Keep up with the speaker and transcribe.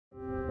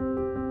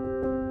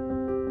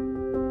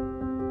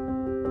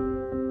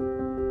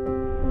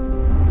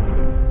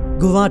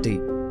Guwahati,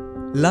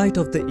 Light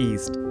of the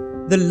East,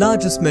 the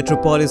largest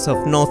metropolis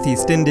of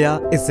northeast India,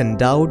 is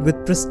endowed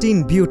with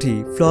pristine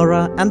beauty,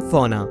 flora and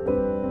fauna.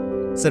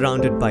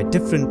 Surrounded by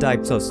different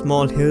types of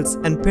small hills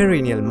and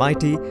perennial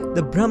mighty,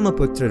 the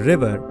Brahmaputra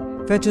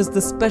river fetches the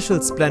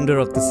special splendor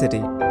of the city.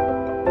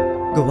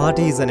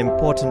 Guwahati is an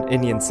important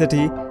Indian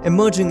city,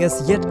 emerging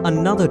as yet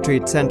another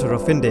trade center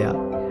of India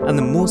and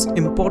the most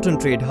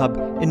important trade hub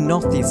in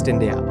northeast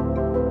India.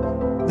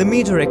 The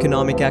major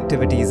economic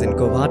activities in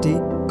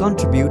Guwahati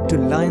contribute to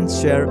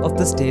lion's share of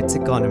the state's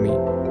economy.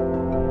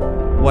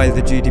 While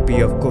the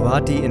GDP of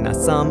Guwahati in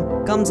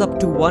Assam comes up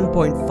to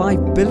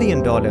 $1.5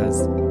 billion,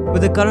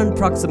 with a current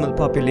proximal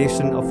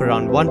population of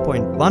around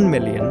 1.1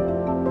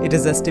 million, it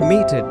is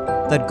estimated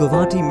that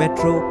Guwahati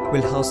Metro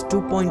will house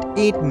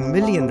 2.8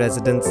 million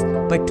residents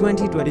by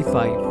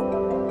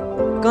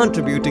 2025.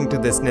 Contributing to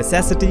this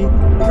necessity,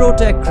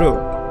 Protech Group,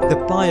 the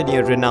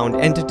pioneer-renowned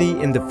entity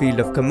in the field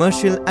of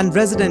commercial and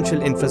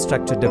residential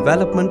infrastructure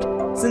development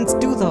since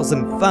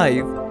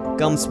 2005,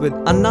 comes with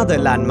another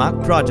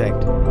landmark project,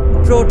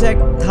 Protech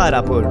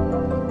Dharapur,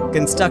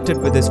 constructed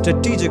with a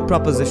strategic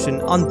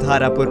proposition on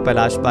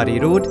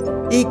Dharapur-Palashbari Road,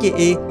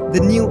 aka the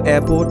new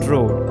airport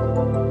road.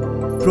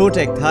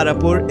 Protech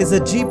Dharapur is a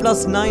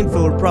G+9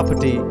 floor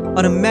property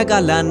on a mega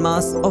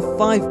landmass of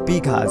 5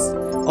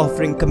 bighas,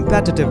 offering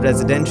competitive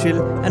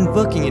residential and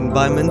working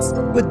environments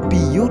with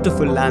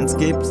beautiful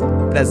landscapes,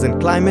 pleasant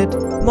climate,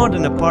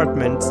 modern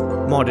apartments,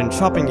 modern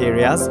shopping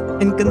areas,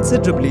 and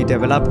considerably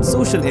developed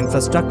social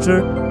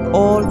infrastructure,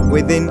 all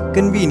within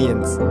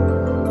convenience.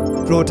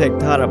 Protech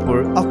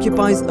Dharapur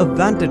occupies a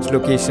vantage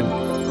location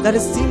that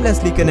is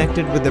seamlessly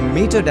connected with the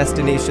major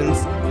destinations,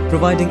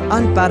 providing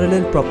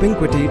unparalleled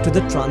propinquity to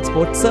the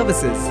transport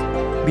services,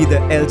 be the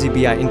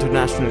LGBI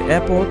International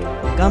Airport,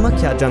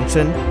 Kamakhya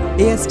Junction,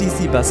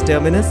 ASTC bus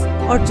terminus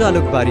or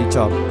Jalukbari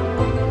Chowk.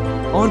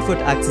 On-foot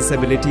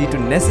accessibility to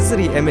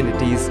necessary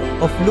amenities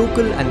of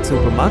local and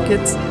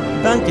supermarkets,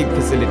 banking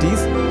facilities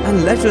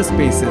and leisure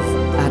spaces,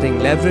 adding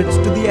leverage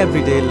to the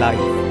everyday life.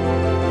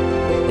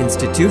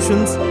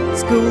 Institutions,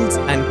 schools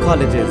and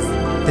colleges,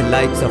 the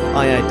likes of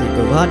IIT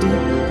Guwahati,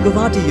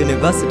 Guwahati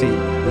University,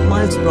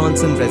 Miles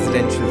Bronson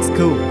Residential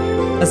School,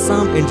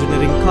 Assam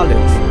Engineering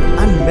College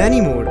and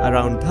many more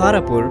around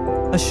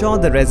Dharapur assure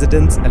the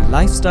residents a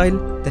lifestyle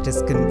that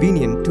is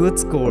convenient to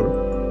its core.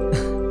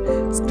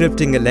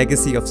 Scripting a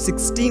legacy of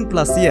 16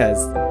 plus years,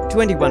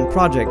 21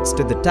 projects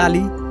to the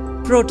tally,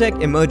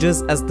 Protech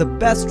emerges as the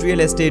best real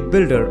estate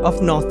builder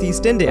of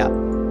Northeast India.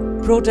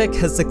 Protech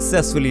has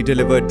successfully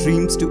delivered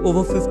dreams to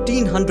over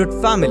 1,500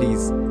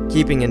 families,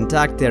 keeping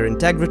intact their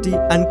integrity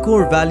and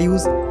core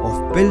values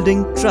of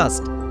building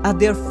trust at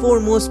their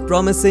foremost,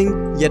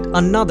 promising yet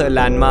another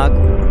landmark,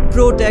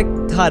 Protech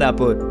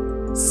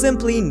Dharapur.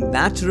 Simply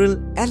natural,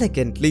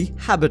 elegantly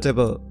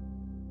habitable.